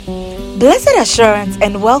Blessed assurance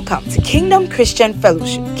and welcome to Kingdom Christian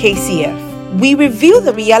Fellowship, KCF. We reveal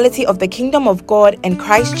the reality of the kingdom of God and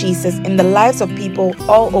Christ Jesus in the lives of people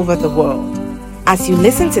all over the world. As you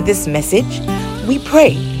listen to this message, we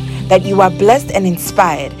pray that you are blessed and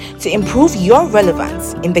inspired to improve your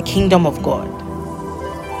relevance in the kingdom of God.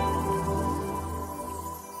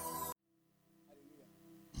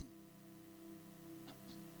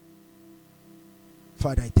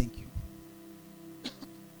 Father, I thank you.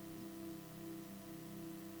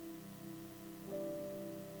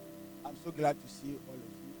 I'm so glad to see all of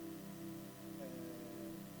you.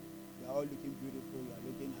 You are all looking beautiful. You are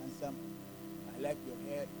looking handsome. I like your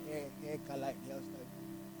hair color, and hairstyle.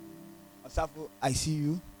 Asafo, I see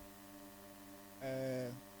you.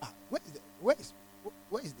 Where is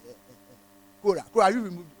the Cora? Cora, you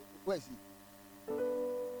removed. Where is he?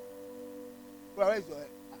 Cora, where is your hair?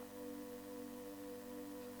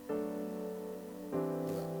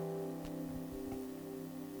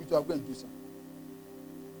 You are going to do something.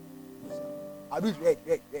 I'll do it red.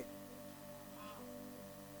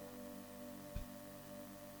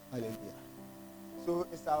 Hallelujah. So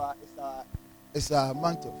it's our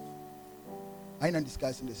month of. I'm not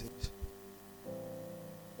discussing the service.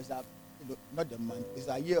 It's not the month. It's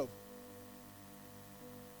a year of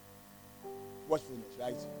watchfulness,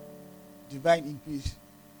 right? Divine increase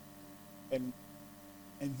and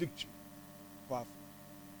victory. Powerful.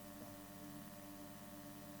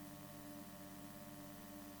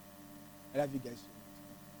 I love you guys so much.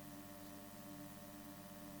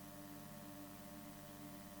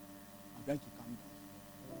 I'm going to calm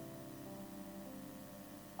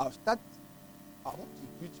down. I want to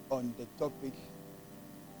preach on the topic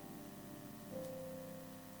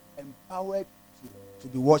empowered to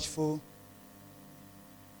be watchful.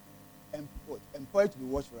 Empowered to be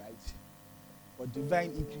watchful, right? For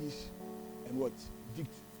divine increase and what?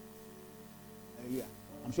 Victory. Yeah,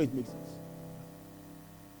 I'm sure it makes sense.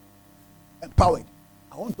 Empowered.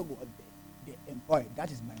 I want to talk about the empowered. That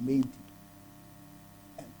is my main thing.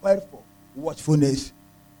 Empowered for watchfulness,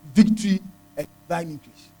 victory, and divine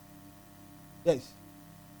increase. Yes.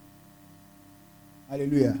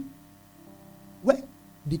 Hallelujah. Where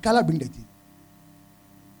the color bring the thing?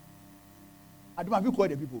 I don't have you call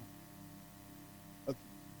the people. Okay.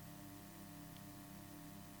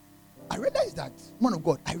 I realize that, man of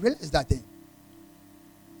God,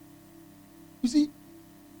 you see,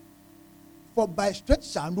 for by stretch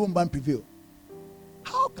shall no man prevail.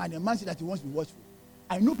 How can a man say that he wants to be watchful?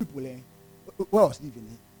 I know people where I was living,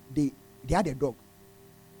 they had a dog.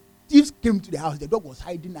 Thieves came to the house, the dog was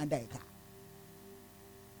hiding under a car.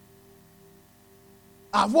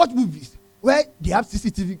 I've watched movies where they have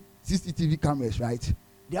CCTV cameras, right?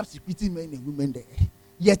 They have security men and women there.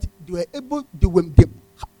 Yet they were able,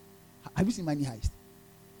 have you seen Money Heist?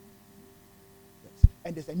 Yes.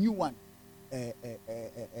 And there's a new one.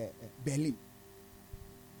 Berlin.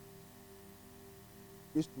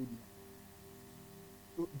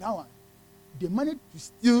 So that one, they managed to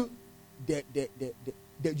steal the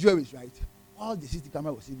jewelries, right? All the CCTV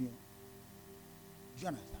camera was saving. Do you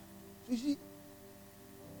understand? So you see,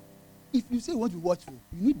 if you say you want to be watchful,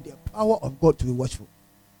 you need the power of God to be watchful.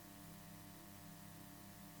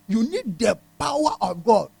 You need the power of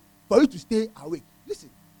God for you to stay awake. Listen,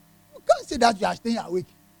 you can't say that you are staying awake.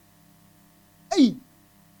 Hey,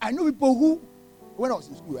 I know people who, when I was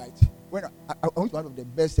in school, right? When I went to one of the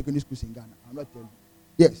best secondary schools in Ghana. I'm not telling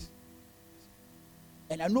you. Yes.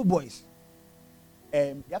 And I know boys.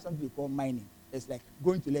 They have something they call mining. It's like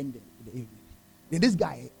going to learn the evening. Then this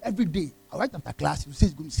guy, every day, right after class, he says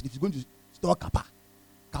he's going to sleep. He's going to store kappa.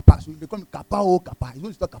 So they call him kappa. He's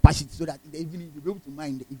going to store capacity so that in the evening he'll be able to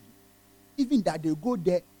mine in the evening. Even that, they'll go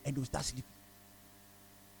there and they'll start sleeping.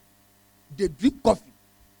 They drink coffee.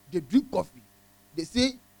 They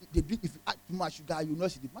say they drink, if you add too much sugar, you will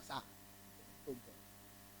not sleep.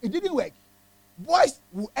 It didn't work. Boys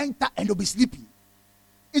will enter and they'll be sleeping.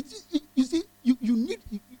 You see, you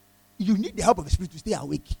need the help of the Spirit to stay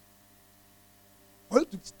awake. For you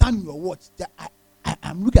to stand in your watch,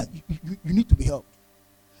 I'm looking at you need to be helped.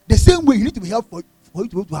 The same way you need to be helped for you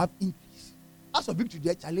to be able to have increase. As for victory,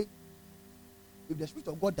 there, Charlie, if the Spirit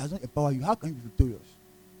of God does not empower you, how can you be victorious?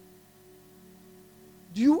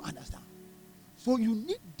 Do you understand? So you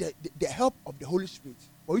need the help of the Holy Spirit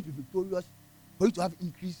for you to be victorious, for you to have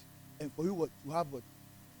increase, and for you to have what?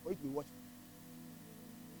 For you to be watchful.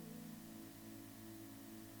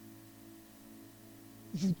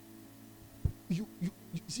 You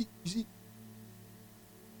see,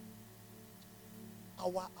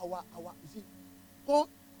 our you see, God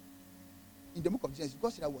in the book of Genesis,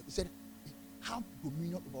 God said that what? He said, have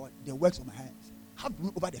dominion over the works of my hands. have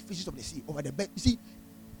dominion over the fishes of the sea, over the bird. You see,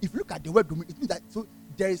 if you look at the word dominate, it means that so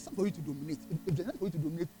there is something for you to dominate. If there's nothing for you to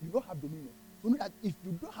dominate, you don't have dominion. So know that if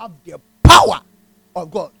you don't have the power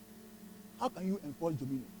of God, how can you enforce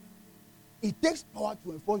dominion? It takes power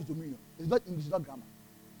to enforce dominion. It's not English, it's not grammar.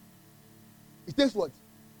 It takes what?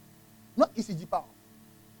 Not ECG power.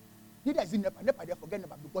 Neither is it NEPA. NEPA, they forget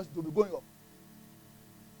NEPA because they'll be going off.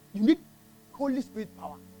 You need Holy Spirit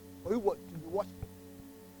power for you what? To be watchful.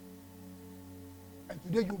 And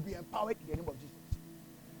today you'll be empowered in the name of Jesus.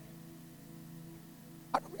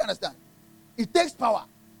 I don't really understand. It takes power.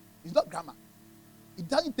 It's not grammar. It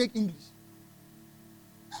doesn't take English.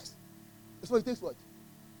 Yes. So it takes what?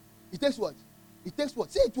 It takes what? It takes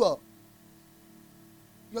what? Say it well.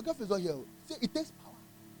 Your girlfriend is not here. Say it takes power.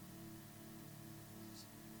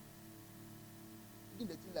 You think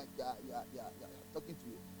the thing like you're talking to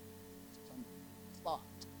some power.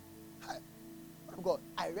 Hi. Oh God,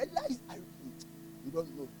 I realized you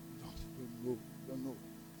don't know. You don't know.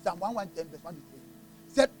 Psalm 110 verse 1 to 3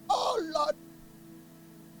 said, "Oh Lord,"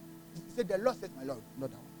 he said, "The Lord said, my Lord, not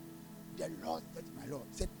that one. The Lord said, my Lord,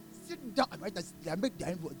 he said, sit down and write that I make thy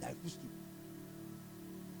enemy thy footstool."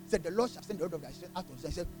 Said, "The Lord shall send the rod of thy strength out of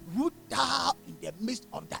Zion." Said, "Root thou in the midst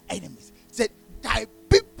of thy enemies." Said, "Thy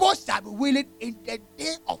people shall be willing in the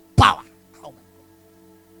day of power." Oh my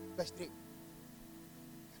God. Verse 3.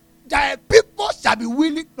 Thy people shall be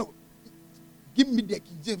willing. No, give me the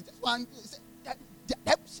King James. This one said,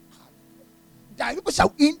 thy people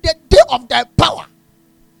shall in the day of thy power.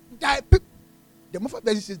 Thy people. The Moffat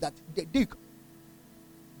version says that the day.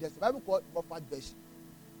 There's a Bible called Moffat version.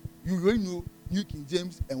 You really know New King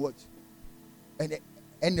James and what? And the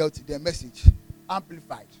NLT, the Message,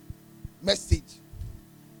 Amplified, Message.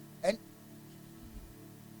 And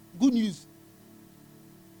good news.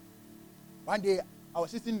 One day I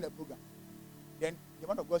was sitting in the program. Then the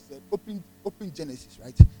man of God said, open Genesis,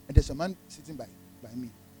 right? And there's a man sitting by me.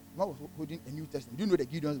 The man was holding a New Testament. Do you know the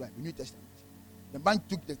Gideon's Bible, the New Testament? The man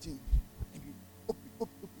took the thing and he open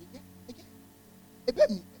again. It bet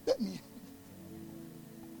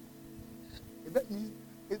me.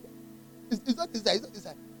 It's not this side.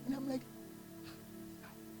 And I'm like,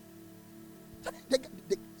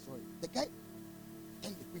 the guy,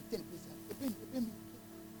 and the pretend,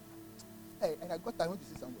 hey, and I got time to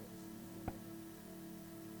say somewhere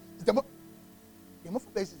else. The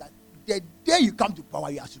most place is that the day you come to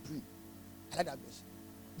power, you are supreme. I like that verse.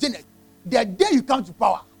 Janet, the day you come to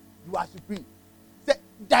power, you are supreme. Say,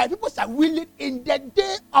 thy people shall will it in the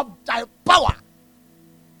day of thy power.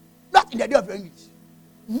 Not in the day of your English.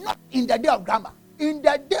 Not in the day of grammar. In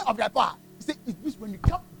the day of thy power. See, it means when you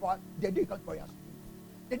come to power, the day you come to power, you are supreme.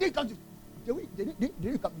 The day you come to the day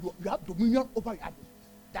you come, you have dominion over your adversaries.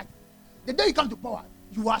 That the day you come to power,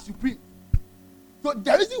 you are supreme. So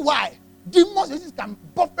the reason why demons can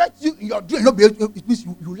buffet you in your dream, not be able to, it means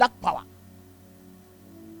you lack power.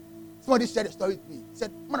 Somebody shared a story with me. He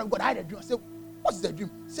said, "Man of God, I had a dream." I said, "What's the dream?"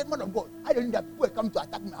 He said, "Man of God, I had a dream that people were coming to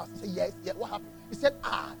attack my house." I said, yes, what happened? He said,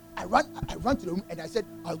 I ran to the room and I said,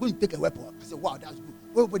 "I was going to take a weapon." I said, "Wow, that's good."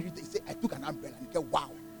 What did you take? He said, "I took an umbrella." And he said,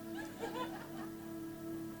 "Wow."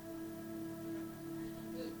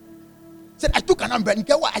 He said, "I took an umbrella." And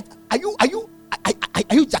he said, "What?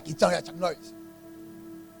 Are you Jackie Chan or Chuck Norris?"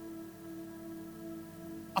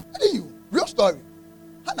 I'm telling you, real story.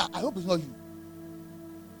 Hannah, I hope it's not you.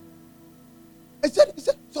 He said,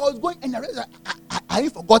 so I was going and I realized I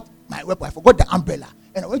forgot my weapon. I forgot the umbrella.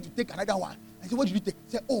 And I went to take another one. I said, "What did you take?"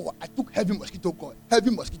 He said, "Oh, I took heavy mosquito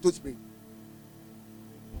spray."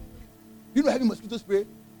 You know heavy mosquito spray?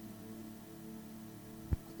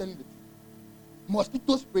 I'm telling you the truth.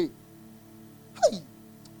 Mosquito spray. Hey,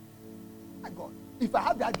 my God. If I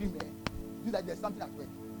have that dream, you that there's something at work.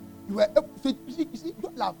 You were so you see,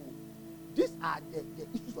 don't laugh. These are the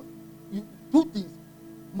issues of two things.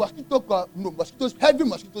 Heavy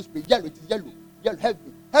mosquito spray, yellow, it is yellow, heavy,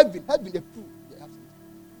 the proof.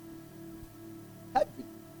 Heavy.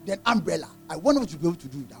 Then umbrella. I want you to be able to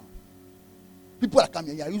do it now. People are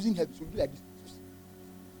coming, you are using heavy, so do like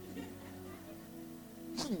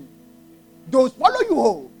this. They'll swallow you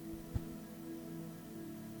whole.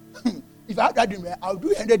 If I have that dream, I'll do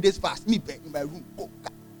 100 days fast, me in my room. Oh.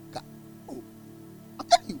 I'm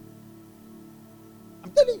telling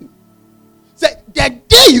you. Say, the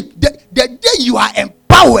day you are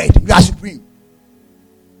empowered, you are supreme.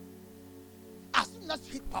 As soon as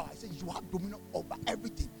you hit power, I say you have dominion over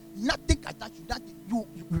everything. Nothing can touch you. Nothing. You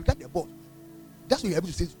get the boss. That's why you're able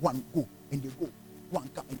to say one go and they go, one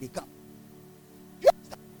come and they come. You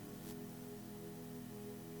understand?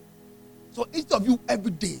 So each of you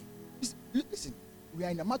every day, listen, we are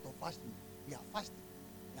in a matter of fasting. We are fasting.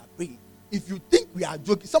 We are praying. If you think we are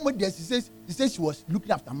joking, somebody there, she says she was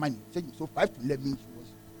looking after money. So 5 to 11 she was.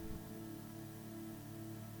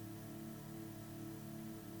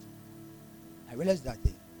 I realized that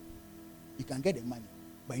you can get the money,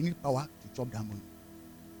 but you need power to chop that money.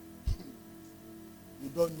 You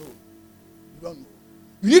don't know.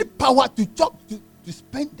 You need power to chop, to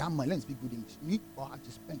spend that money. Let's speak good English. You need power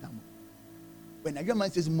to spend that money. When Nigerian man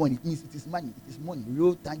says money, it means it is money. It is money,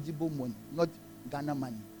 real tangible money, not Ghana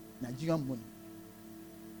money, Nigerian money.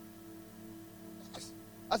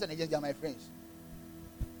 That's a Nigerian, they are my friends.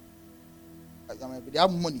 They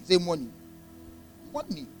have money. Say money. Money.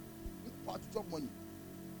 You need power to chop money.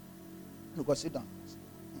 No, God, sit down.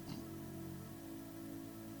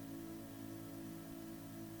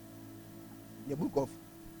 The book of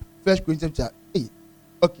 1 Corinthians chapter 8.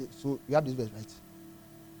 Okay, so you have this verse, right?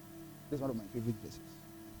 This is one of my favorite verses.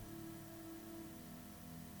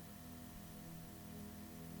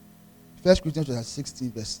 First Corinthians chapter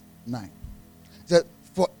 16, verse 9. It says,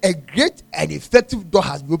 for a great and effective door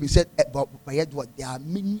has been said, but yet what? There are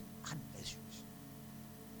many adversaries.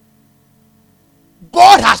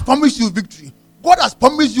 God has promised you victory. God has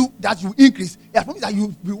promised you that you increase. He has promised that you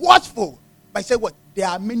be watchful. But he said what? There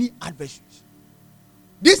are many adversaries.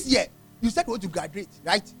 This year, you said you want to graduate,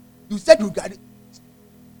 right? You said you graduate.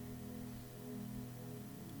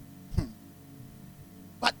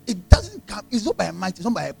 But it doesn't come, it's not by might, it's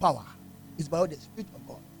not by power. It's by the Spirit of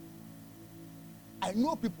God. I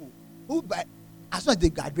know people who, as soon as they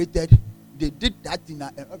graduated, they did that thing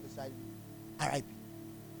and emphasized RIP.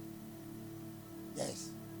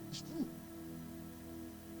 Yes, it's true.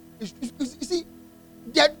 You see,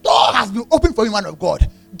 the door has been opened for you, man of God.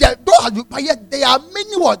 The door has been, but yet there are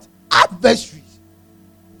many what? Adversaries.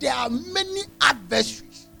 There are many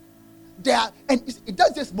adversaries. There are, and it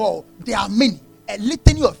doesn't say small, there are many. A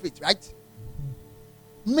litany of it, right?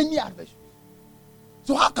 Many adversaries.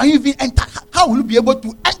 So how can you even enter? How will you be able to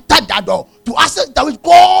enter that door to access that which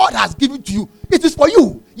God has given to you? It is for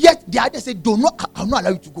you. Yet the others say, "Do not. I'm not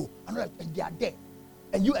allowed you to go." And they are there,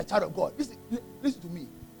 and you, a child of God, listen to me.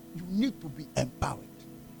 You need to be empowered.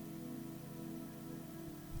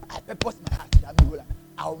 I purpose my heart that Roland,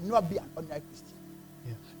 I will not be an ordinary Christian.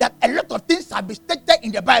 Yeah. That a lot of things have been stated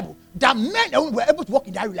in the Bible that men and women were able to walk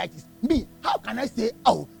in that realities. Me, how can I say,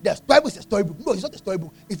 oh, the storybook is a storybook? No, it's not a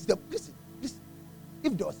storybook. It's the listen.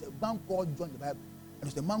 If there was a man called John in the Bible and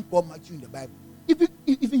there's a man called Matthew in the Bible,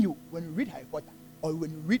 even you, when you read Harry Potter or when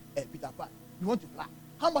you read Peter Pan, you want to cry.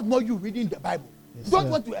 How much more you reading the Bible? Yes, you don't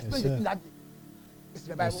want to explain the things that is in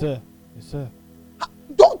the Bible. Yes, sir. Yes, sir.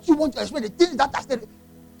 Don't you want to explain the things that are said?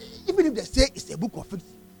 Even if they say it's a book of fiction,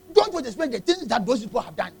 don't you want to explain the things that those people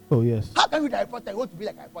have done? Oh, yes. How can you read Harry Potter? You want to be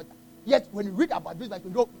like Harry Potter. Yet, when you read about this, like, you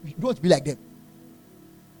don't be like them.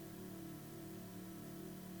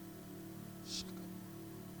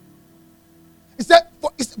 He said,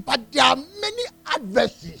 but there are many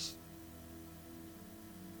adversaries.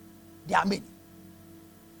 There are many.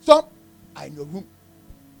 Some are in your room.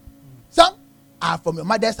 Some are from your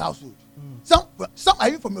mother's household. Some are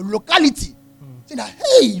even from your locality. Saying that,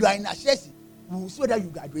 hey, you are in Ashesi. We will see whether you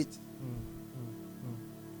graduate.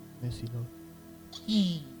 Mercy, Lord.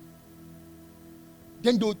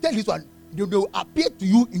 Then they will tell this one. They will appear to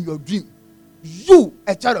you in your dream. You,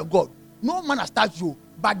 a child of God. No man has touched you.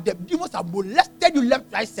 But the demons have molested you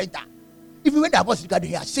left, right, center. Even when the apostle gathered,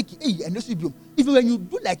 you are shaking. Hey, and even when you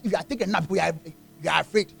do like if you are taking a nap, you are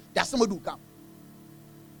afraid that somebody will come.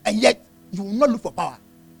 And yet you will not look for power.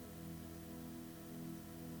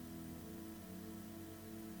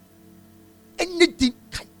 Anything,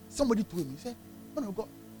 somebody told me, he said, "Oh no, God,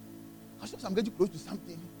 as soon as I'm getting close to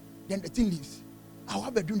something, then the thing leaves. I'll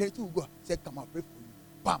have a dream, the thing will go." He said, "Come, I'll pray for you."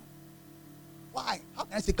 Bam. Why? How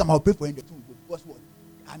can I say, "Come, I'll pray for you," and the thing will go? Because what?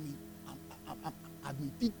 I mean, I've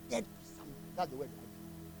been addicted to something. That's the word.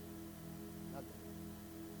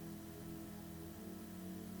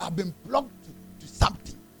 I've been plugged to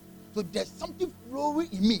something. So there's something flowing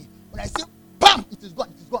in me. When I say, bam, it is gone,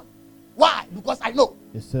 it is gone. Why? Because I know.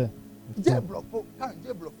 Yes, sir. J Blofo, Karen,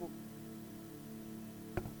 J Blofo.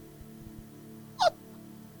 What?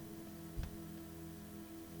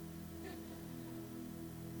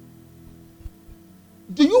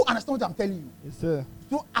 Do you understand what I'm telling you? Yes, sir.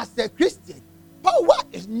 So as a Christian, power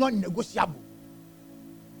is non-negotiable.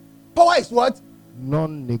 Power is what?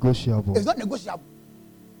 Non-negotiable. It's not negotiable.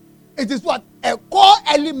 It is what? A core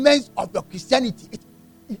element of your Christianity.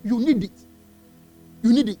 You need it.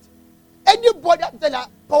 You need it. Anybody that tell that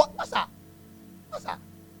power, what's that?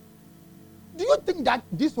 Do you think that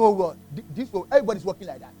this whole world, everybody's working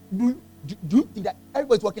like that? Do you think that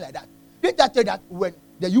everybody's working like that? Didn't I tell that when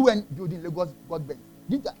the UN building Lagos got bent?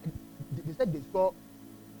 Didn't they said they saw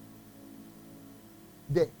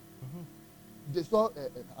there. They saw how do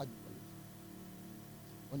you call it?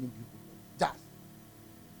 One name people jazz.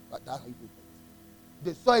 But that's how you call it.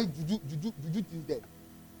 They saw it juju things there.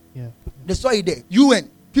 Yeah. They saw it there. You and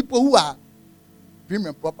people who are prim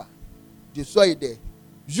and proper, they saw it there.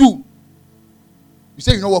 You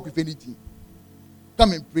say you don't work with anything.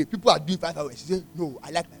 Come and pray. People are doing 5 hours. You say, no,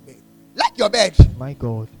 I like my bed. Like your bed. My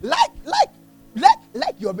God. Like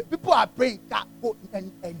your bed. People are praying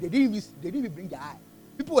and they didn't even bring their eye.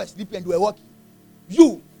 People were sleeping and they were walking.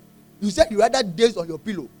 You said you rather days on your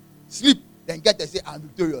pillow, sleep, than get and say, I'm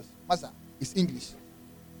victorious. Master, it's English.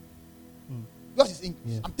 Yours is English.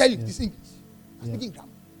 Yeah. I'm telling you, Yeah. it's English. I'm Yeah. speaking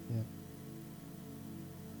grammar. Yeah.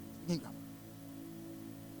 Speaking grammar.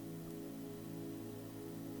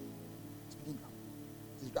 Speaking grammar.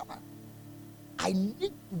 It's grammar. I need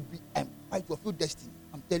to be empowered to fulfill destiny.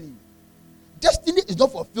 I'm telling you. Destiny is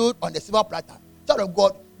not fulfilled on the silver platter. Child of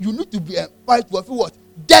God, you need to be empowered to fulfill what?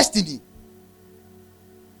 Destiny.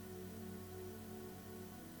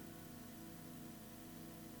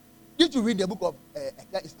 Did you read the book of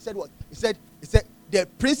it said what? It said the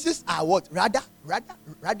princes are what? Rather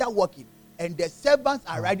walking, and the servants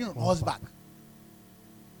are riding on horseback.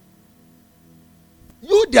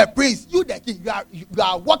 You the prince, you the king, you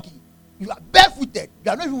are walking, you are barefooted,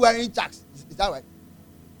 you are not even wearing checks. Is that right?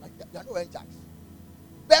 Like you are not wearing checks.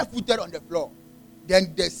 Barefooted on the floor.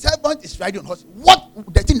 Then the servant is riding on horse. What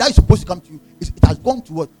the thing that is supposed to come to you is it has gone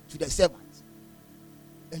to what? To the servant.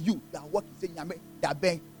 And you are walking, saying Yami da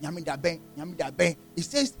ben, Yami da ben, Yami da ben. It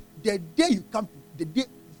says the day you come to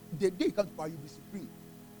power, you'll be supreme.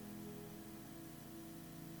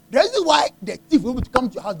 The reason why the thief will be able to come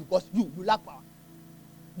to your house because you lack power.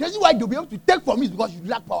 The reason why they'll be able to take from you is because you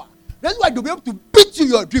lack power. The reason why they'll be able to beat you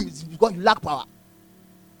your dreams is because you lack power.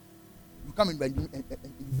 You come in and you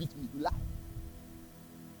beat me, you lie.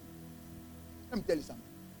 Let me tell you something.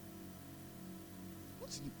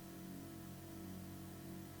 Don't sleep.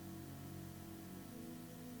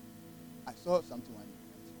 I saw something one day.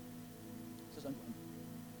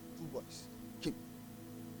 Two boys came.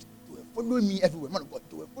 They were following me everywhere. Man of God,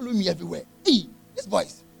 they were following me everywhere. Hey, these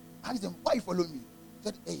boys. I asked them, why you follow me?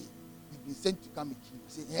 They said, hey, we've been sent to come and kill you. I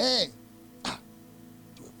said, hey.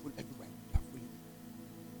 They were following everywhere. They are following me.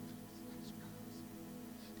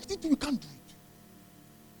 I said, you can't do it.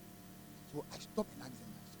 So I stopped and asked them.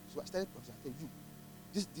 So I started prophesying. I said, you,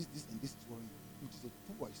 this and this is worrying you. They said,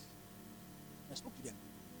 two boys. And I spoke to them.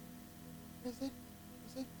 I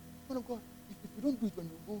said, man of God, if you don't do it when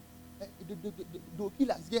you go, they'll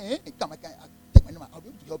kill us. Yeah, come, I take my number. I'll be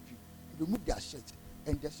able to help you. They remove their shirt.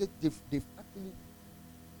 And their shirt, they've written things like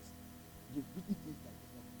this.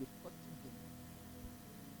 They've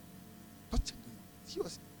touched them.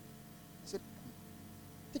 Seriously. I said,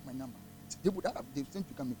 take my number. They've sent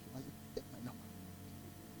to come and kill. I said, take my number.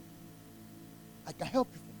 I can help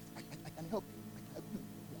you from this. I can help you. I can help you.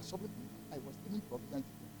 You are solving things. I was even prophesying to them.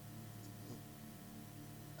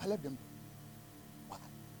 I let them go.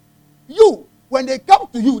 You, when they come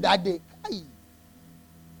to you that day,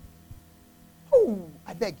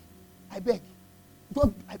 I beg.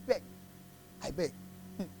 Don't, I beg.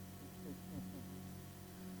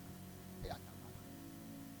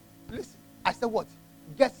 Listen, I said what?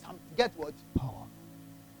 Get what? Power.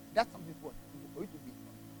 That's something for you to be.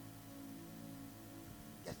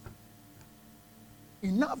 Get something.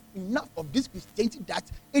 Enough of this Christianity that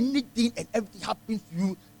anything and everything happens to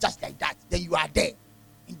you just like that. Then you are there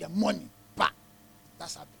in the morning. Bah,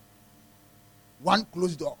 that's happening. One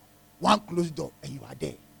closed door, and you are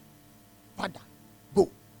there. Father, go.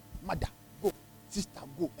 Mother, go. Sister,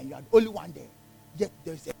 go. And you are the only one there. Yet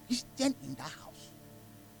there is a Christian in that house.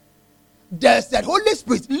 There's a Holy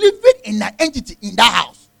Spirit living in an entity in that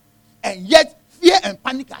house. And yet fear and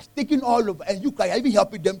panic are taking all over. And you are even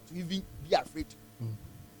helping them to even be afraid.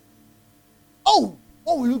 Oh,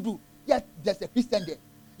 what will you do? Yet there's a Christian there.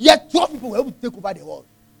 Yet 12 people were able to take over the world.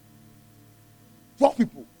 12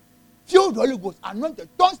 people. Filled with the Holy Ghost, anointed,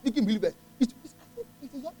 tongue-speaking believers. It is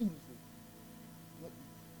not English.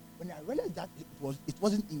 When I realized that it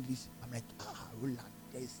wasn't English, I'm like, Roland,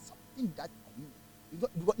 there is something that I need.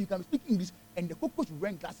 You can speak English, and the cockroach will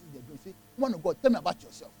wear glasses. They're going to say, woman of God, tell me about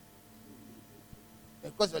yourself.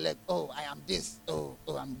 Because you're like, oh, I am this. Oh,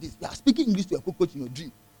 I'm this. You are speaking English to a cockroach in your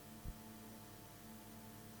dream.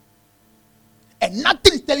 And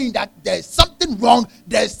nothing is telling you that there is something wrong,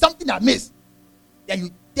 there is something amiss. Then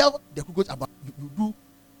you tell the cockroach about you do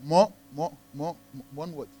more what? More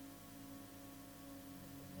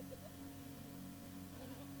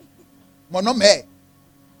no me.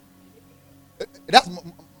 That's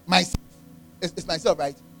myself. It's myself,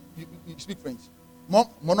 right? You speak French.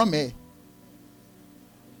 Mon me.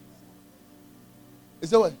 Is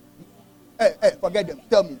that what? Hey, forget them.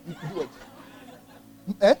 Tell me. You do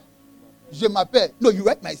what? Je m'appelle. No, you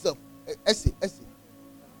write myself. Essay.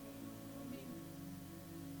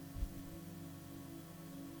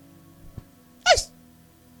 Yes.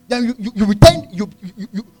 Then you return you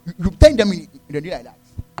return them in the day like that.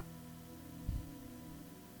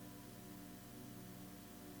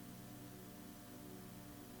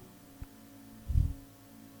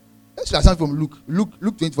 Let's read something from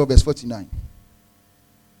Luke 24 verse 49.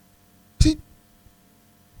 See,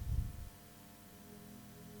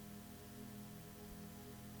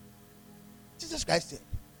 Jesus Christ said,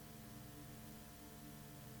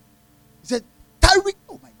 he said, tarry.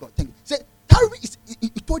 Oh my God, thank you. He said, tarry is, he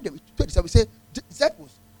told them, he said,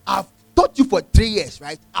 disciples, I've taught you for 3 years,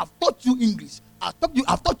 right? I've taught you English. I've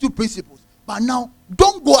taught you principles. But now,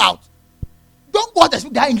 don't go out. Don't go out and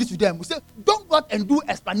speak that English to them. We say, don't go out and do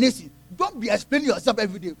explanation. Don't be explaining yourself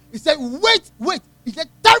every day. He said, wait. He said,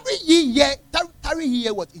 tarry ye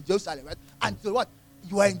here what in Jerusalem, right? Until what?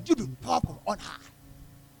 You are endued with power from on high.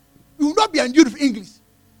 You will not be endued with English.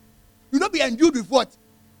 You will not be endued with what?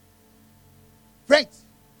 French.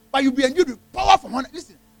 But you'll be endued with power from on high.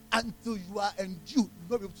 Listen, until you are endued, you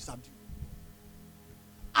will not be able to subdue.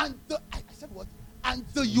 Until, I said what?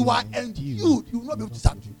 Until you are endued, you will not be able to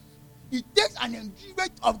subdue. It takes an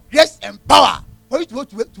endurance of grace and power for you to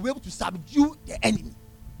be able to subdue the enemy.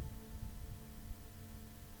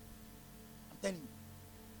 I'm telling you.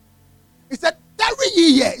 He said, tarry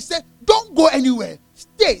ye here. He said, don't go anywhere.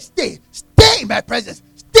 Stay in my presence.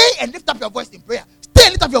 Stay and lift up your voice in prayer. Stay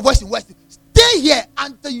and lift up your voice in worship. Stay here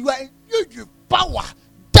until you are endued with power.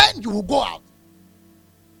 Then you will go out.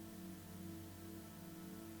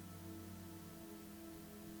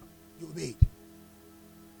 You obeyed.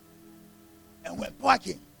 And when power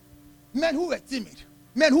came, men who were timid,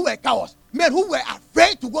 men who were cowards, men who were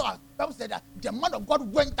afraid to go out, the Bible said that the man of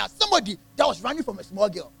God went out. Somebody that was running from a small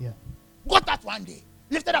girl got out one day,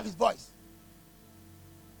 lifted up his voice,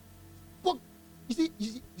 spoke. You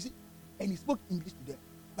see, and he spoke English to them.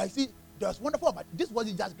 But you see, there was wonderful about this.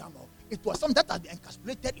 Wasn't just grammar. It was something that had been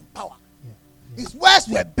encapsulated in power. His words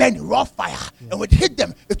were burning raw fire, and when it hit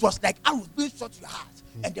them, it was like arrows being shot to your heart.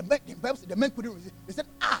 And the men couldn't resist. They said,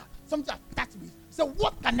 something attacked me. So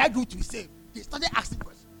what can I do to be saved? They started asking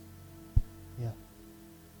questions.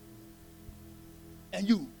 And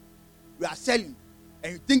you are selling,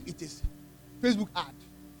 and you think it is Facebook ad,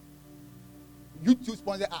 YouTube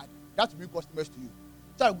sponsored ad, that will bring customers to you.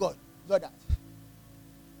 Child of God, it's not that.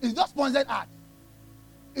 It's not sponsored ad.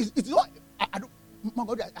 It's not. I don't. My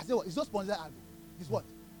God, I say what? It's not sponsored ad. It's what?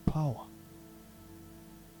 Power.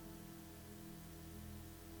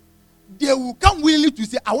 They will come willingly to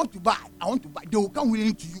say, I want to buy. They will come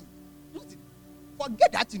willingly to you. Listen,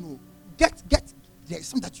 forget that, Get there's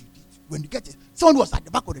something that you did. When you get it, someone was at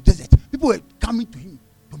the back of the desert. People were coming to him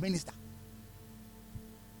to minister.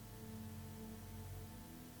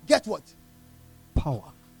 Get what?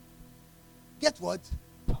 Power. Get what?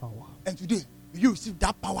 Power. And today, you receive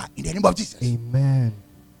that power in the name of Jesus. Amen.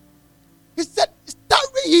 He said,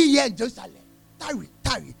 tarry here in Jerusalem. Tarry.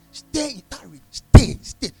 Stay.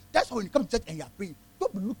 That's why when you come to church and you are praying,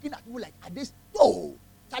 don't be looking at people like, are they? No.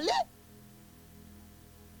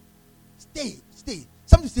 Stay.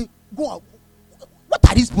 Somebody say, go out. What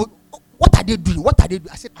are these people? What are they doing?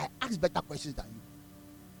 I said, I ask better questions than you.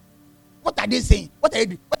 What are they saying? What are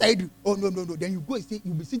they doing? Oh, no. Then you go and say,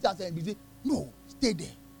 you'll be sitting outside and be saying, no, stay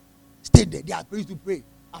there. They are praying to pray.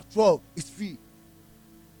 After all, it's free.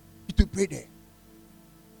 You to pray there.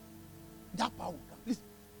 That power will come. Listen.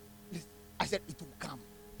 I said it will come.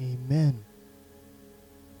 Amen.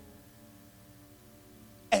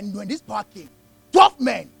 And when this power came, 12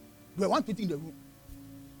 men, they were 120 in the room.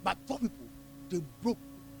 But 12 people, they broke.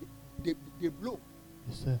 They blow.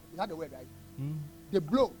 Yes, sir. Is that the word, right? They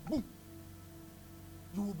blow. Boom.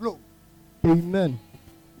 You will blow. Amen.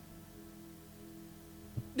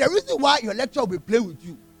 The reason why your lecture will be playing with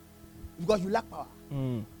you is because you lack power.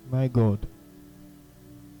 My God.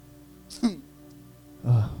 You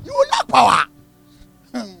lack power.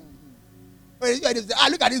 When they say,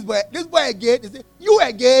 look at this boy. This boy again. They say, you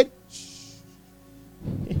again.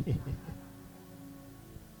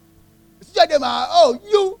 See them,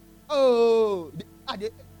 you. You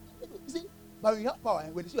see, but when you have power,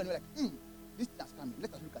 and when they see you, you're like, this thing has come.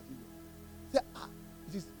 Let us look at it. Say,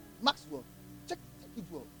 it is Maxwell. Check it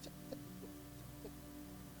well. Check it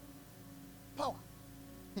well. Power.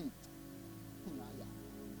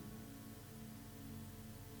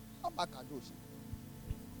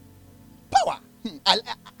 Power. I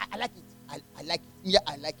like it. I like it. Yeah,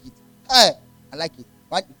 I like it. I like it.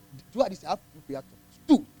 But do this, I have two prayer topics.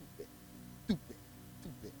 Two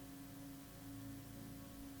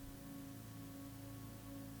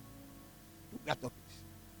prayer topics.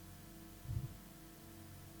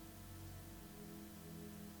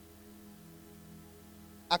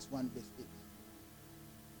 Acts 1 verse 8.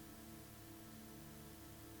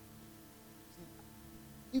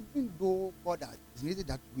 See, even though God has designated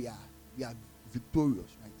that we are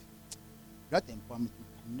victorious, right? That empowerment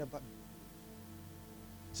can never be.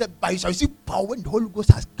 He said, but you shall receive power when the Holy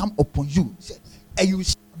Ghost has come upon you. He said, and you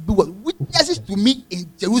shall be what? Witnesses to me in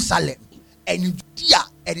Jerusalem and in Judea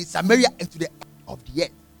and in Samaria and to the end of the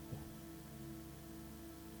earth.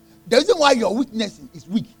 The reason why your witnessing is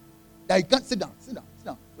weak, that you can't sit down.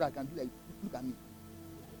 So I can do like, look at me.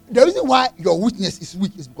 The reason why your witness is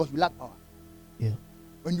weak is because you lack power. Yeah.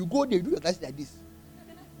 When you go there, you do your guys like this.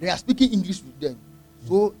 They are speaking English with them.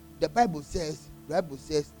 So the Bible says. After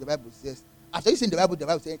you saying the Bible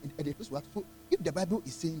says, so if the Bible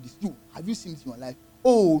is saying this, have you seen this in your life?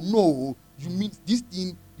 Oh no, you mean this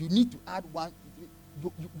thing? You need to add one.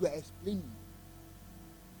 You are explaining.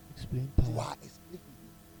 Explain. You are explaining.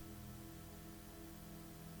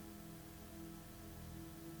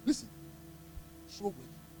 Listen, show with.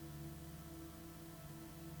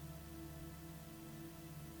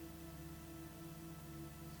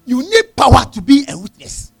 You need power to be a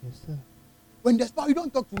witness. Yes, sir. When there's power, you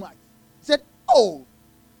don't talk too much. He said, oh,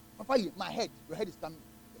 Papa, your head is coming.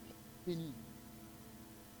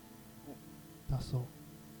 That's all.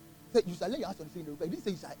 He said, you shall lay your hands on the sick and they will cry. He didn't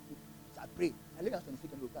say you shall pray. I lay your hands on the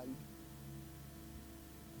sick and they will cry.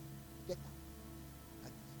 Get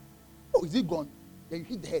out. Oh, is it gone? Then you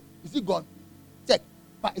hit the head. Is it gone? Check.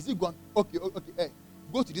 Is it gone? Okay. Hey,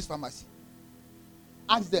 go to this pharmacy.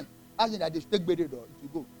 Ask them that they should take bedded or if you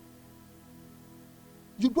go.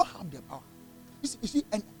 You don't have the power. You see,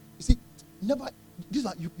 never. This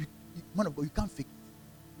one, you man of God, you can't fake it.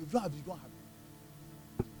 You don't have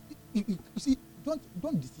it. You see,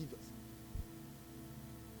 don't deceive us.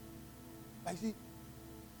 But you see,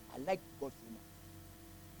 I like God so much.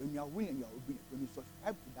 When you are willing and you are obedient, when you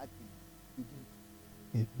subscribe to that thing, you do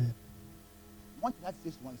it. Amen. One thing that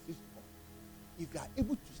says one says all. If you are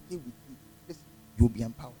able to stay with me, listen, you'll be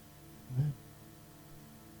empowered. Amen.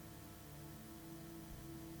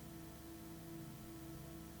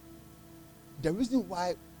 The reason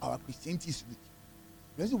why our Christianity is weak,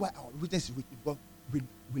 the reason why our witness is weak is because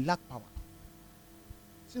we lack power.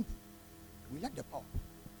 Simple. We lack the power.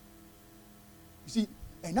 You see,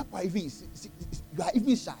 and that power even you are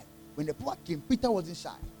even shy. When the power came, Peter wasn't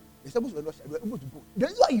shy. The disciples were not shy. They were able to go. The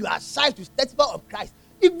reason why you are shy to testify of Christ,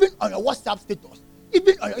 even on your WhatsApp status,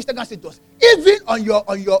 even on your Instagram status, even on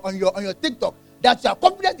your TikTok, that you are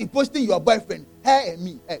confident in posting your boyfriend, her and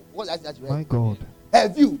me. Hey, what's that? Right? My God.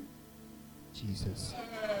 Have you? Jesus.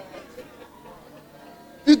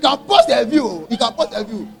 You can post a view.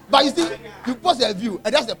 But you see, you post a view,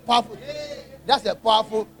 and that's a powerful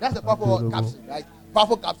caption, right?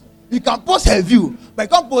 Powerful caption. You can post a view, but you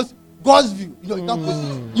can't post God's view.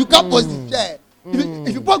 You can't post it. Yeah.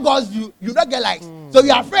 If you post God's view, you don't get likes. So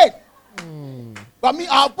you're afraid. But me,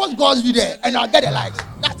 I'll post God's view there, and I'll get the likes.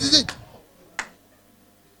 That is it.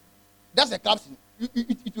 That's a caption.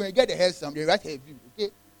 It will get the hair some. They write a view.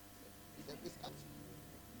 Okay.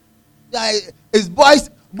 Yeah, it's boys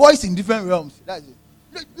in different realms. That's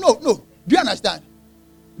it. No. Do you understand?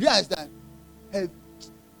 Do you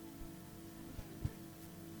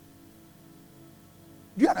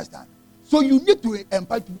understand? So you need to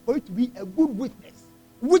empower for it to be a good witness.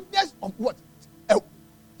 Witness of what?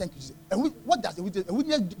 Thank you, Jesus. What does a witness? A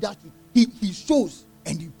witness does. He shows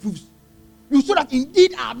and he proves. You show that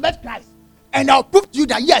indeed I met Christ, and I'll prove to you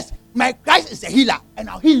that yes, my Christ is a healer, and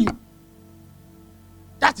I'll heal you.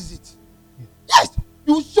 That is it. Yes,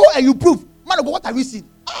 you show and you prove. Man of God, what have you seen?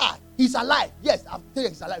 He's alive. Yes, I've told you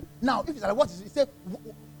he's alive. Now, if he's alive, what is it? He said,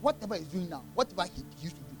 whatever he's doing now, whatever he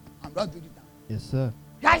used to do, I'm not doing it now. Yes, sir.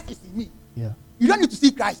 Christ is in me. Yeah. You don't need to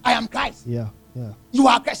see Christ. I am Christ. Yeah. You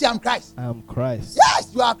are Christ. I am Christ. I am Christ.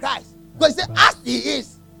 Yes, you are Christ. Because he said, as he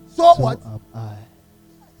is, so what? Am I.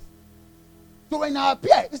 So when I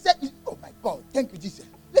appear, he said, oh my God, thank you, Jesus.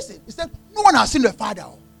 Listen, he said, no one has seen the Father.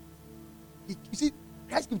 You see,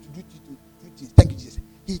 Christ came to do two things. Thank you, Jesus.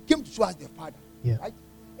 He came to show us the Father. Yeah. Right?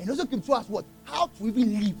 And also came to show us what? How to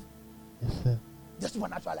even live. Yes, sir. The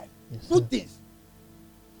supernatural life. Yes, Two sir. things.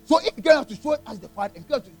 So if you came to show us the Father and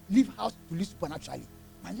came to live house to live supernaturally,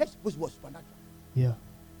 my life supposed was supernatural. Yeah.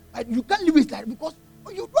 But you can't live it like because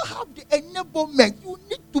you don't have the enablement. You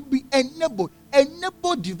need to be enabled.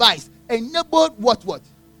 Enable device. Enable what?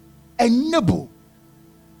 Enable.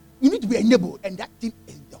 You need to be enabled, and that thing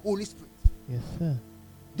is the Holy Spirit. Yes, sir.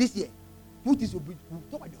 This year, two things we'll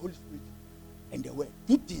talk about the Holy Spirit and the Word.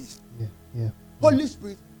 Two things. Yeah. Holy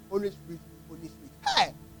Spirit, Holy Spirit, Holy Spirit.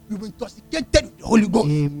 Hey, you've been intoxicated with the Holy Ghost.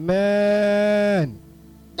 Amen.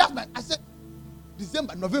 That's my. I said,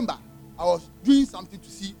 December, November, I was doing something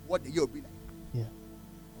to see what the year will be like. Yeah.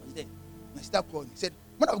 I was there. My sister called me. Said,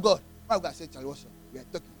 "Man of God." Man of God said, "Charlie, what's up? We are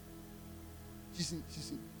talking." She's in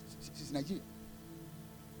Nigeria.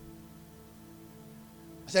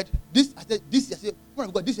 I said, this. I said, "Man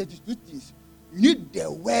of God, this is these two things. You need the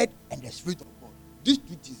Word and the Spirit of God. These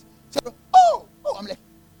two things." She said, oh, I'm like,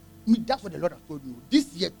 that's what the Lord has told me.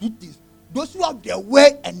 This year, two things. Those who have the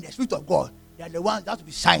Word and the Spirit of God, they are the ones that will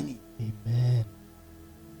be shining. Amen.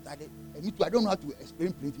 Me too. I don't know how to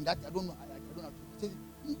explain anything. That I don't know. I don't know how to say.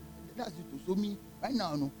 That's it. So me right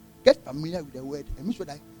now, get familiar with the Word and make sure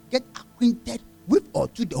that I get acquainted with or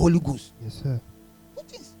to the Holy Ghost. Yes, sir. Two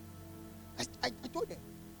things. I told them.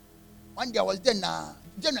 One day I was there now.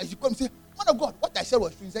 Then she come and say, "Man of God, what I said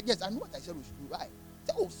was true." He said, "Yes, I know what I said was true." Right? I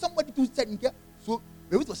said, "Oh, somebody to said in here." So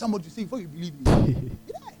maybe it was somebody to say before you believe me.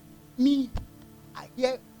 Yeah. Me, I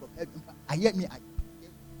hear from heaven. I hear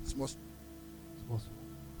small.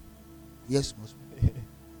 Yes, small.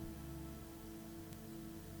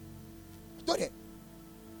 I told them.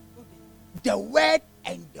 The Word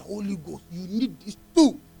and the Holy Ghost. You need these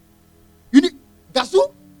two. You need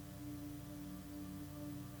Gasu.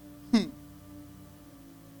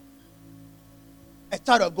 A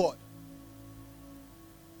child of God.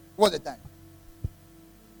 What's the time?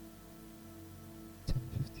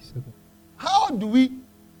 10:57. How do we?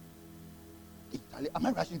 Am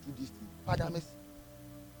I rushing through this thing? Father, mercy.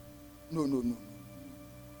 No.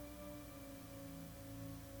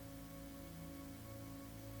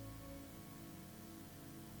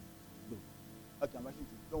 Okay, I'm rushing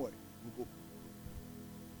through. Don't worry. We'll go.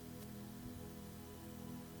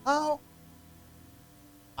 How?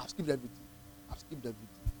 I've skipped everything.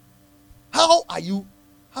 How are you?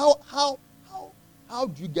 How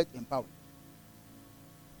do you get empowered?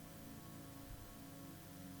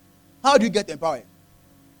 How do you get empowered?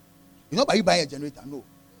 It's not by you buying a generator. No.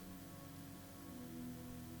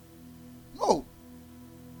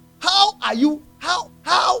 How are you? How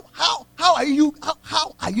are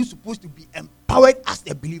you supposed to be empowered as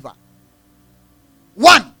a believer?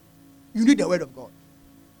 One, you need the Word of God.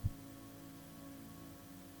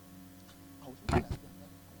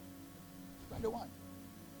 You are the one.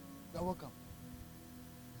 You are welcome.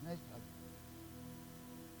 Nice to have you.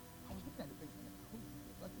 I was looking at the picture.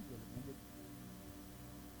 I think you recommended.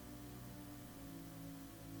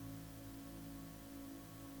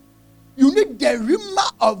 You need the rhema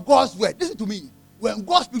of God's word. Listen to me. When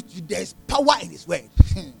God speaks to you, there is power in His word.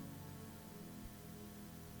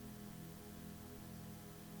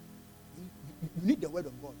 You need the word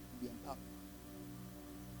of God to be empowered.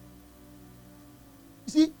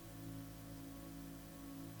 You see?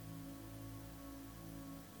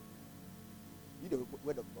 You need the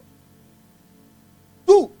word of God.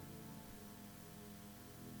 Two.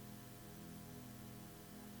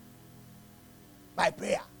 By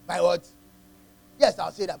prayer. By what? Yes,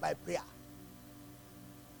 I'll say that by prayer.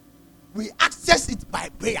 We access it by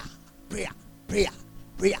prayer. Prayer.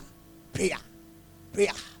 You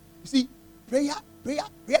see, prayer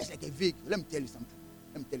is like a vehicle. Let me tell you something.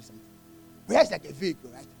 Prayer is like a vehicle,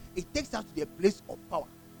 right? It takes us to the place of power. Do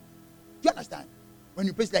you understand? When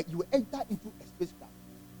you place, like you enter into a spacecraft,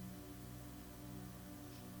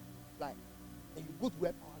 fly, and you go to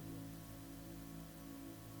where power is.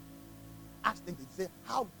 Ask them to say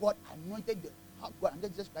how God anointed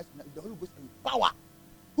Jesus Christ with the Holy Ghost and power.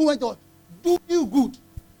 Who went out? Do you good.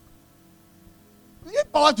 You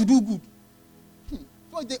need power to do good.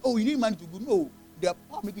 So they, you need money to do good. No, the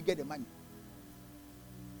power make you get the money.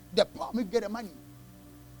 The power make you get the money.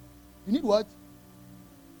 You need what?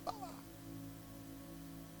 Power.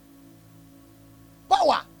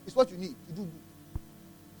 Power is what you need to do good.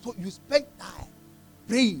 So you spend time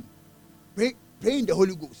praying. Praying the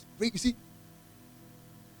Holy Ghost. Pray, you see?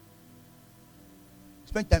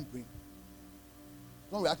 Spend time praying.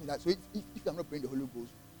 Don't react to that. So if I'm not praying the Holy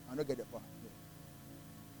Ghost, I'll not get the power. No.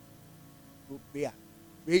 So prayer.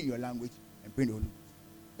 Pray in your language and pray in the Holy Ghost.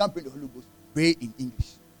 Can't pray in the Holy Ghost. Pray in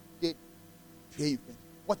English. Okay? Pray in French.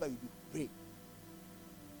 Whatever you do, pray.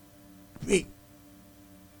 Pray.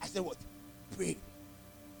 I said what? Pray.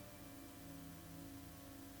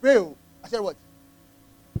 Pray. I said what?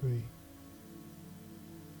 Pray.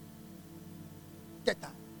 Get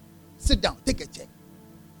down. Sit down. Take a chair.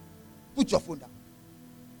 Put your phone down.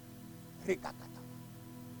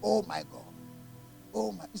 Oh my God.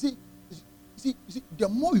 Oh my. You You see, the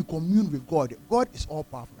more you commune with God, God is all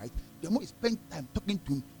powerful, right? The more you spend time talking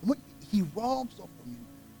to him, the more he rubs off on you.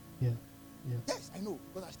 Yeah. Yeah. Yes, I know,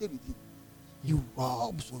 because I stayed with him. He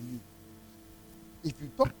rubs on you. If you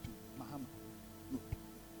talk to Muhammad, no.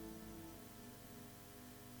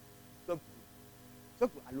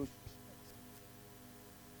 Talk to Aloysius.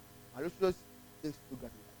 Aloysius takes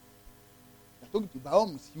photography. You're talking to by all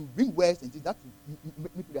means, you bring words and things that will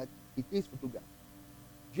make it that he takes photograph.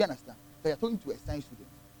 Do you understand? So you're talking to a science student.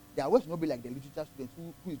 Their words will not be like the literature student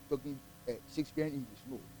who is talking Shakespearean English.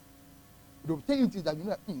 No. They'll tell you things that you know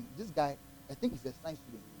that this guy, I think he's a science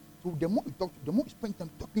student. So the more you talk to, the more you spend time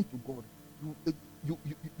talking to God,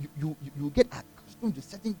 you get accustomed to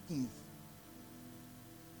certain things.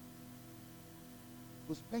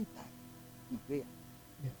 So spend time in prayer.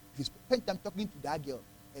 Yeah. If you spend time talking to that girl,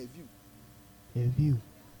 a view. A view.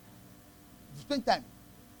 If you spend time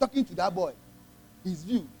talking to that boy, his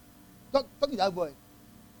view. Talking to that boy.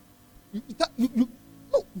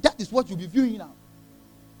 No, that is what you'll be viewing now.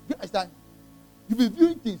 You understand? You'll be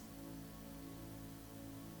viewing things.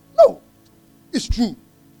 No, it's true.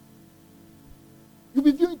 You'll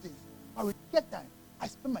be viewing things. I will get time. I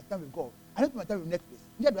spend my time with God. I don't spend my time with Netflix.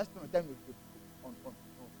 Neither do I spend my time with on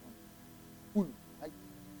Hulu, right?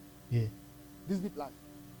 Yeah. Disney Plus.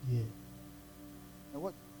 Yeah. And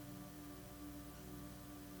what?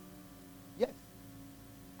 Yes.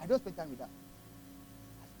 I don't spend time with that.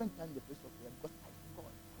 I spend time in the place of prayer because God,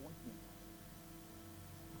 I want to be in that.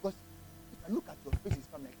 Because if I look at your face,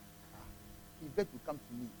 I'm like, he better to come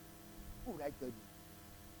to me. Who would I tell you?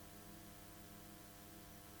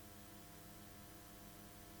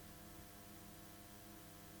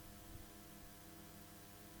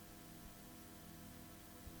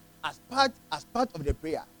 As part of the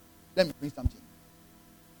prayer, let me bring something.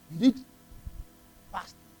 You need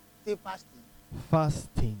fasting. Say fasting.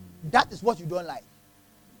 Fasting. That is what you don't like.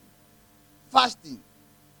 Fasting.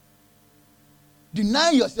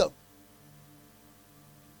 Deny yourself.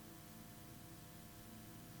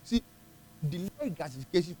 See, delay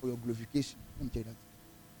gratification for your glorification. Let me tell you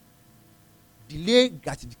that. Delay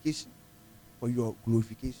gratification for your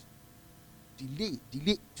glorification. Delay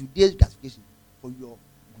today's gratification for your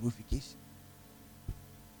glorification.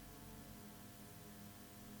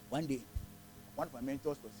 One day, one of my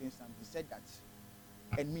mentors was saying something. He said that,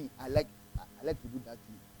 and me, I like to do that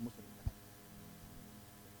thing most of the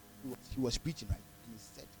time. He was preaching, right? And he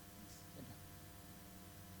said that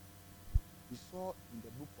we saw in the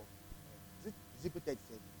book of Ezekiel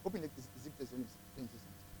 37. Open Ezekiel 37.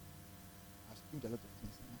 I've skewed a lot of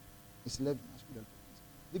things. It's 11. I've skewed a lot of things.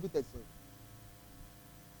 Ezekiel 37.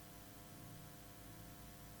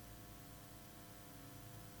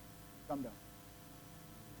 Calm down.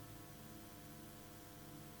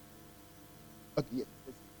 Okay, yes.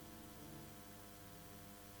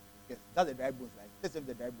 Yes, that's the dry bones, right? That's the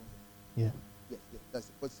dry bones. Yeah. Yes, that's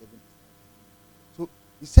the first 7. So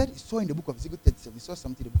he said he saw in the book of Ezekiel 37, he saw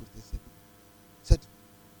something in the book of 37. He said,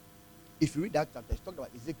 if you read that chapter, it's talking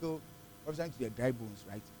about Ezekiel representing to the dry bones,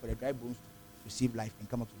 right? For the dry bones to receive life and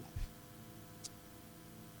come up to life.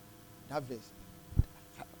 That verse,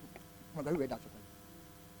 I'm going to read that chapter.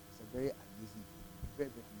 It's a very amazing, very,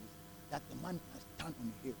 very amazing. That the man can stand on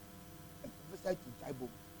the hill and prophesy to dry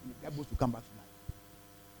bones, and the dry bones to come back to life.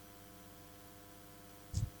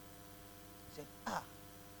 He said, I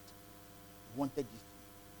wanted this thing.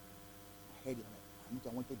 I heard it.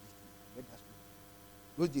 I wanted this thing. I read that story.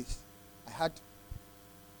 Those days,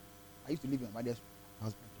 I used to live in my mother's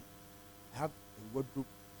house back then. I have a wardrobe.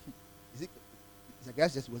 It's a guy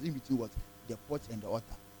just was in between what? The porch and the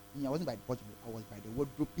altar. I wasn't by the porch, I was by the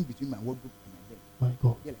wardrobe, in between my wardrobe and my bed. My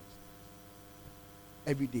God. Yeah, like,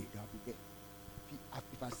 every day I'll be there.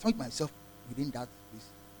 If I find myself within that place,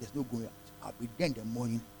 there's no going out. I'll be there in the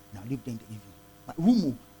morning and I'll leave there in the evening. My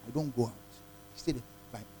room, I don't go out. I stay there.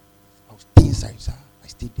 I'll stay inside, sir. I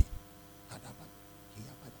stay there.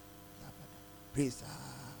 Praise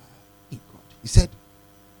God. He said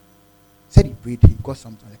he prayed, he got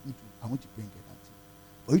something like me too. I want to pray and get that thing.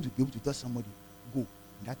 For you to be able to tell somebody, go,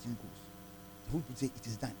 and that thing goes. The people say it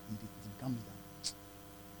is done, and it becomes done. I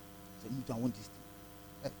said, me too, I want this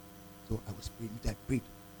thing. So I was praying, I prayed.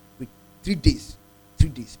 3 days,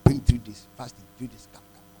 praying 3 days, fasting, 3 days.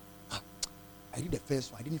 I did the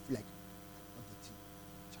first one, I didn't feel like I got the thing.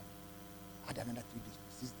 I had another 3 days,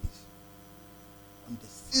 6 days. On the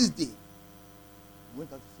 6th day, I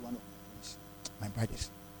went out to see one of my brothers.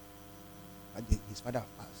 His father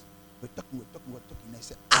passed. We're talking. And I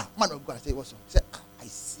said, man of God. I said, what's up? He said, I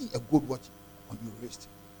see a gold watch on your wrist.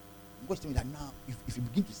 God told me that now, if you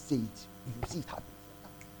begin to say it, you will see it happen.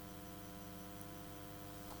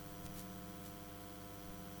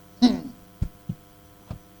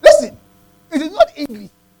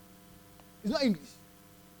 English. It's not English.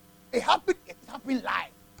 It happened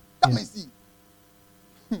live. Come and see.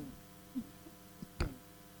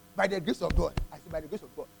 By the grace of God. I said by the grace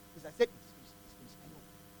of God. Because I said it's finished. I know.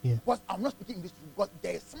 Yeah. Because I'm not speaking English because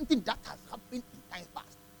there is something that has happened in times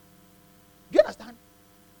past. Do you understand?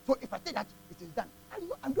 So if I say that it is done, I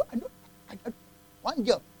know. One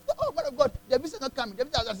girl, oh man of God, the visa is not coming. The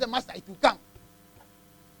visa has said, Master, it will come.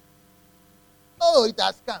 Oh, it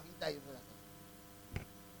has come. It has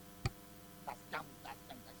come. That's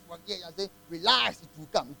one year. I say, relax, it will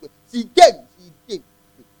come. She came.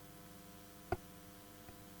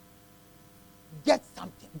 Get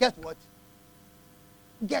something. Get what?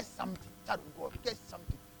 Get something. Child of God, get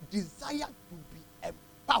something. Desire to be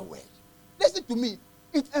empowered. Listen to me.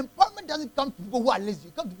 Empowerment doesn't come to people who are lazy.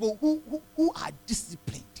 It comes to people who are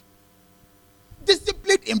disciplined.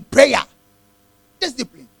 Disciplined in prayer.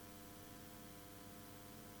 Discipline.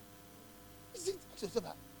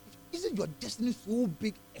 Isn't your destiny so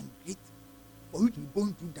big and great for you to be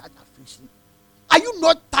going through that affliction? Are you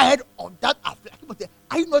not tired of that affliction?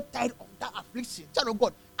 Are you not tired of that affliction? Child of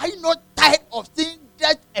God, are you not tired of seeing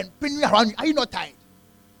death and pain around you? Are you not tired?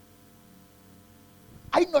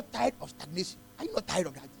 Are you not tired of stagnation? Are you not tired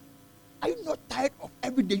of that? Are you not tired of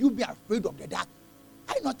every day you being afraid of the dark?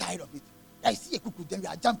 Are you not tired of it? I see a cuckoo, then you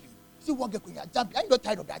are jumping. See one girl, you are jumping. Are you not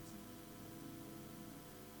tired of that?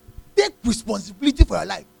 Take responsibility for your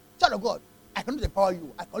life. Child of God, I cannot empower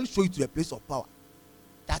you. I can only show you to the place of power.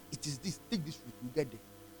 That it is this. Take this route, you get there.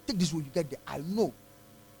 Take this route, you get there. I know.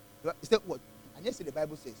 Is that what? And yes, the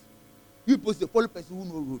Bible says. You supposed to follow person who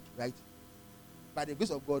know road, right? By the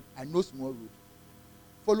grace of God, I know small road.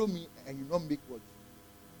 Follow me and you not make what?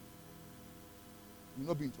 You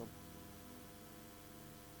not be in trouble.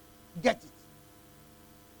 Get it.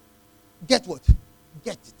 Get what?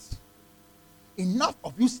 Get it. Enough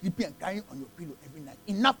of you sleeping and crying on your pillow every night.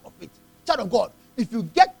 Enough of it. Child of God, if you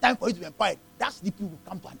get time for you to be empowered, that sleeping will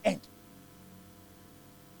come to an end.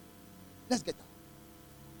 Let's get out.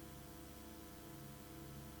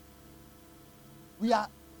 We are,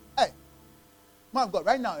 man of God,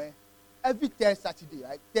 right now, every third Saturday,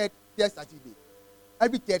 right? Third Saturday.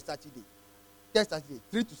 Every third Saturday,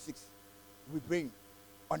 3 to 6, we bring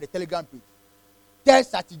on the Telegram page. Third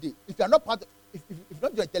Saturday. If you are not part of, if you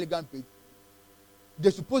not do a Telegram page,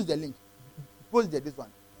 they should post the link. Post this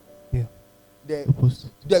one. Yeah. The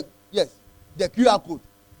QR code.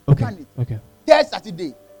 Okay. Scan it. Okay. Third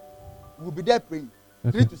Saturday, we'll be there praying.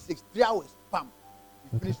 Okay. 3 to 6, 3 hours. Bam.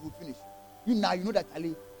 We'll finish. You know that Charlie,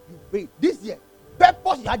 you prayed. This year,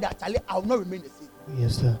 purpose you had that Charlie, I will not remain the same.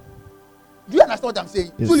 Yes, sir. Do you understand what I'm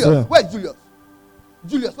saying? Yes, Julius, sir. where is Julius?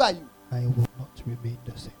 Julius, where are you? I will not remain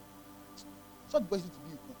the same. Such person to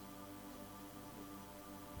be in front.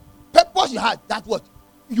 Purpose you had, that's what?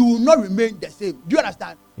 You will not remain the same. Do you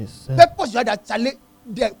understand? Yes, sir. Purpose you had that Charlie,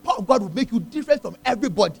 the power of God will make you different from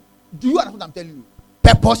everybody. Do you understand what I'm telling you?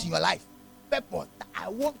 Purpose in your life. Purpose. I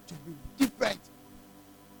want to be different.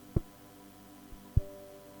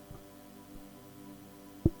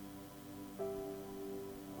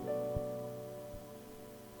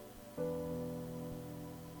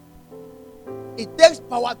 It takes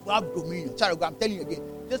power to have dominion. Child, I'm telling you again.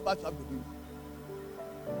 It takes power to have dominion.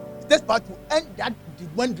 It takes power to end that the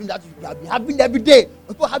one dream that you have been having every day.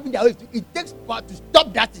 People having their way. It takes power to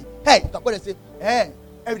stop that thing. Hey, you can call and say, hey,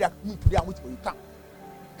 every day today I'm waiting for you.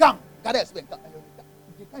 Come. Gather your spirit.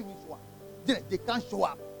 They can't even show up. They can't show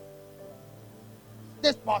up. It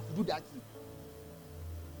takes power to do that thing.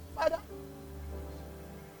 Father,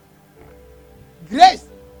 grace.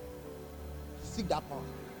 Seek that power.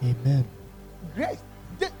 Amen. Grace.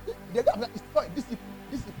 It's called discipline.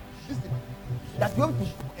 That you have to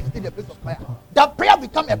stay in the place of prayer. That prayer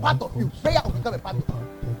become a part of you. Prayer will become a part of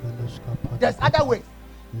you. There's other ways.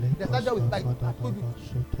 Like I told you.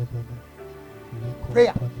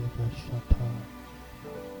 Prayer.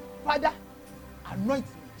 Father, anoint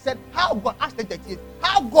me. He said, how God asked the 38.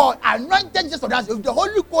 How God anointed Jesus of us with the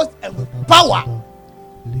Holy Ghost and with power.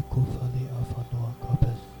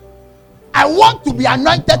 I want to be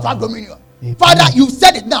anointed to have dominion. Amen. Father, you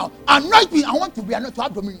said it now. Anoint me. I want to be anointed to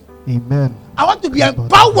have dominion. Amen. I want to be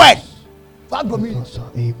empowered to have dominion.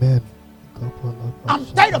 Amen. I'm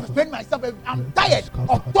tired of explaining myself. I'm tired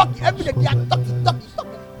of talking every day. They are talking.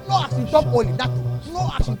 No action talk only.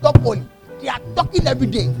 No action talk only. They are talking every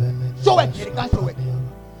day. Show it. They can't show it.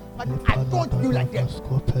 But I don't feel like that.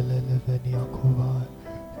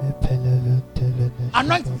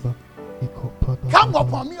 Anoint me. Come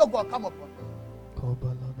upon me, oh God. Come upon me.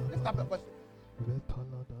 Let's have a question.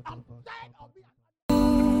 I'm tired of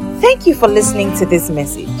being. Thank you for listening to this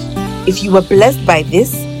message. If you were blessed by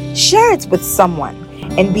this, Share it with someone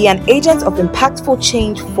and be an agent of impactful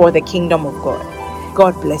change for the kingdom of God.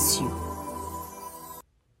 God bless you.